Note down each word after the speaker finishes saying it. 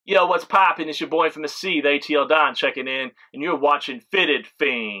Yo, what's poppin'? It's your boy from the C, the ATL Don, checking in, and you're watching Fitted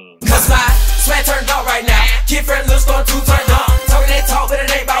Fiend. Cause my sweat turned on right now. Kid friend little store too turned on. Talking that talk, but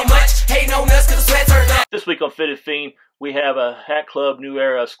it ain't about much. Hating on us cause the sweat turned on. This week on Fitted Fiend, we have a Hat Club New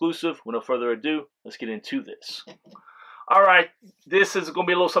Era exclusive. With no further ado, let's get into this. Alright, this is going to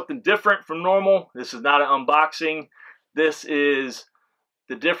be a little something different from normal. This is not an unboxing. This is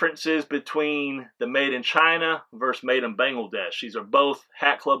the differences between the made in China versus made in Bangladesh. These are both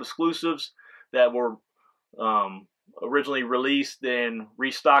Hat Club exclusives that were originally released, then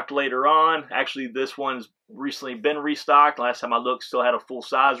restocked later on. Actually, this one's recently been restocked. Last time I looked, still had a full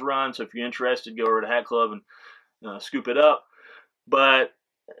size run. So if you're interested, go over to Hat Club and scoop it up. But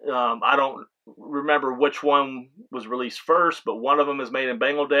I don't remember which one was released first, but one of them is made in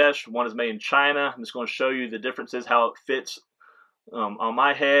Bangladesh, one is made in China. I'm just going to show you the differences, how it fits on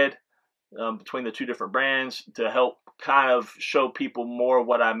my head between the two different brands, to help kind of show people more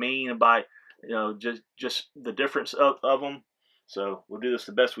what I mean by, you know, just the difference of them. So we'll do this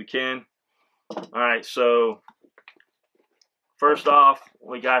the best we can. All right, so first off,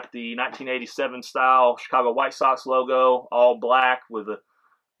 we got the 1987 style Chicago White Sox logo, all black with a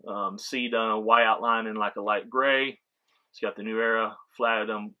C done a white outline in like a light gray. It's got the New Era flag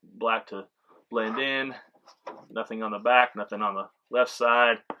done black to blend in. Nothing on the back, nothing on the left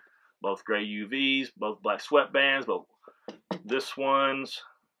side. Both gray UVs, both black sweatbands, but this one's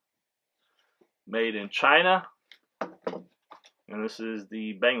made in China, and this is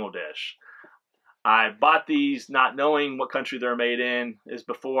the Bangladesh. I bought these not knowing what country they're made in. Is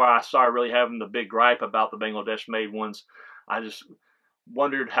before I started really having the big gripe about the Bangladesh made ones. I just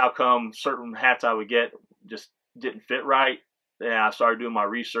wondered how come certain hats I would get just didn't fit right. And I started doing my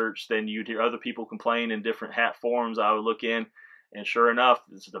research. Then you'd hear other people complain in different hat forums I would look in, and sure enough,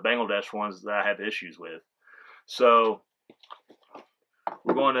 it's the Bangladesh ones that I had issues with. So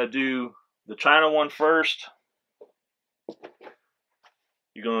we're going to do the China one first.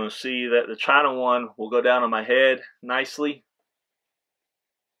 You're going to see that the China one will go down on my head nicely.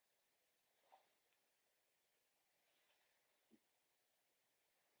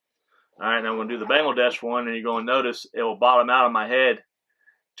 Alright, now I'm going to do the Bangladesh one, and you're going to notice it will bottom out on my head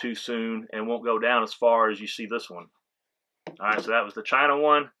too soon and won't go down as far as you see this one. Alright, so that was the China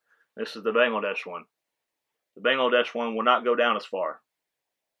one. This is the Bangladesh one. The Bangladesh one will not go down as far.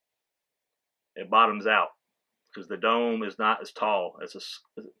 It bottoms out because the dome is not as tall.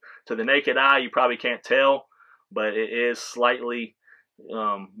 To the naked eye, you probably can't tell, but it is slightly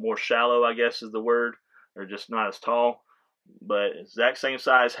more shallow, I guess is the word, or just not as tall. But exact same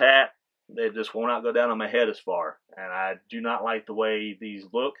size hat. They just will not go down on my head as far, and I do not like the way these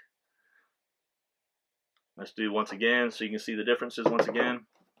look. Let's do it once again so you can see the differences once again.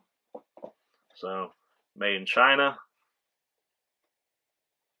 So, made in China.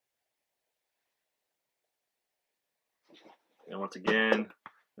 And once again,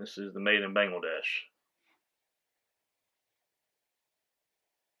 this is the made in Bangladesh.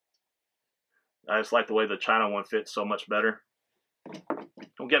 I just like the way the China one fits so much better.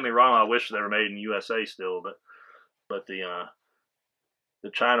 Don't get me wrong, I wish they were made in USA still, but the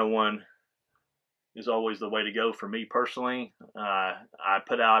China one is always the way to go for me personally. I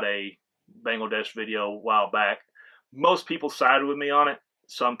put out a Bangladesh video a while back. Most people sided with me on it.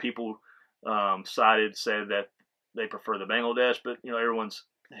 Some people said that they prefer the Bangladesh, but you know, everyone's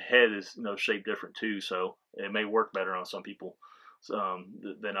head is, you know, shaped different too, so it may work better on some people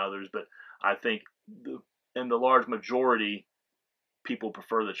than others. But I think in the large majority, people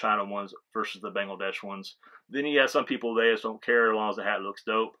prefer the China ones versus the Bangladesh ones. Then you have some people, they just don't care as long as the hat looks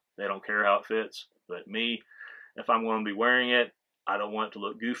dope. They don't care how it fits. But me, if I'm going to be wearing it, I don't want it to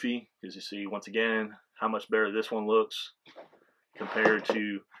look goofy, because you see, once again, how much better this one looks compared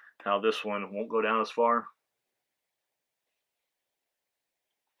to how this one won't go down as far.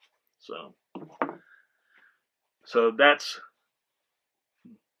 So that's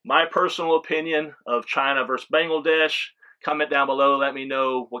my personal opinion of China versus Bangladesh. Comment down below, let me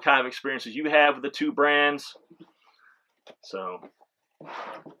know what kind of experiences you have with the two brands. So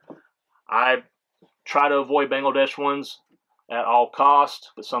I try to avoid Bangladesh ones at all costs,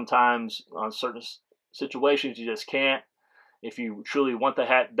 but sometimes on certain situations you just can't. If you truly want the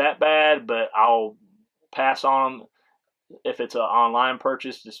hat that bad, but I'll pass on them if it's an online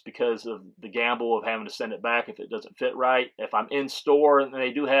purchase, just because of the gamble of having to send it back if it doesn't fit right. If I'm in store and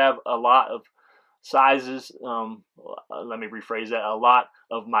they do have a lot of sizes, let me rephrase that, a lot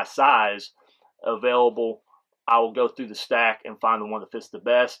of my size available, I will go through the stack and find the one that fits the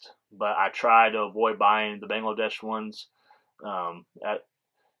best. But I try to avoid buying the Bangladesh ones,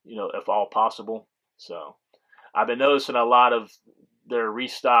 if all possible. So I've been noticing a lot of their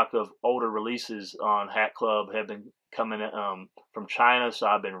restock of older releases on Hat Club have been coming from China, so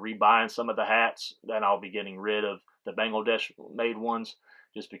I've been rebuying some of the hats. Then I'll be getting rid of the Bangladesh made ones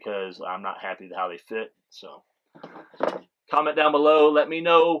just because I'm not happy with how they fit. So comment down below, let me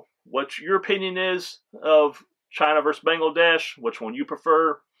know what your opinion is of China versus Bangladesh, which one you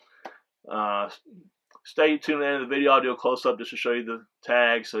prefer. Stay tuned to the end of the video. I'll do a close-up just to show you the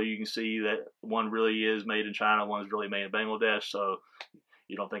tag so you can see that one really is made in China, one is really made in Bangladesh, so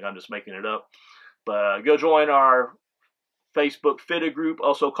you don't think I'm just making it up. But go join our Facebook fitted group,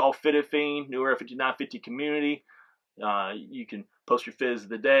 also called Fitted Fiend, New Era 59FIFTY community. You can post your fits of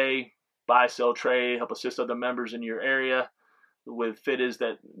the day, buy, sell, trade, help assist other members in your area with fitteds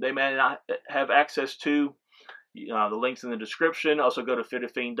that they may not have access to. The link's in the description. Also go to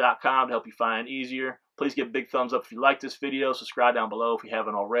fittedfiend.com to help you find easier. Please give a big thumbs up if you like this video. Subscribe down below if you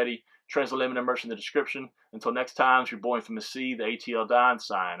haven't already. Trenz Unltd merch in the description. Until next time, it's your boy from the sea, the ATL Don,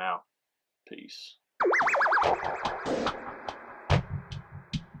 sign out. Peace.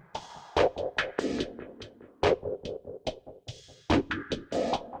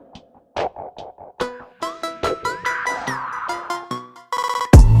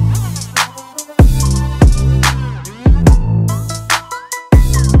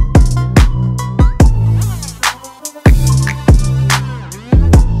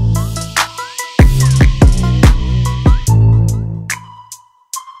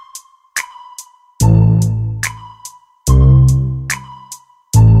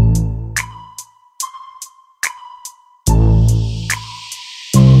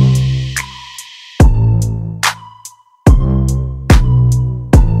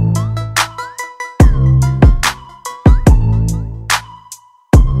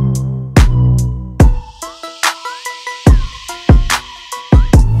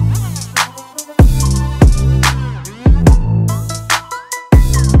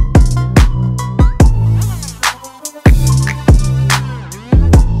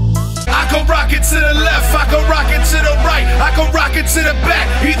 To the left, I can rock it to the right, I can rock it to the back,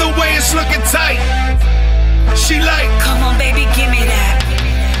 either way it's looking tight. She like, come on baby, give me that.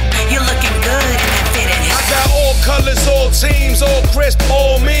 You're looking good in that fitted hat. I got all colors, all teams, all crisp,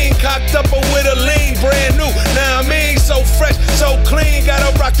 all mean, cocked up with a lean, brand new, now I mean, so fresh, so clean,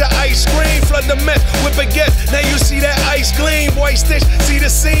 gotta rock the ice cream, flood the meth with baguette, now you see that ice gleam, white stitch, see the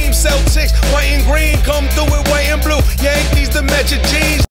seam, Celtics, white and green, come through with white and blue, Yankees, the match your jeans.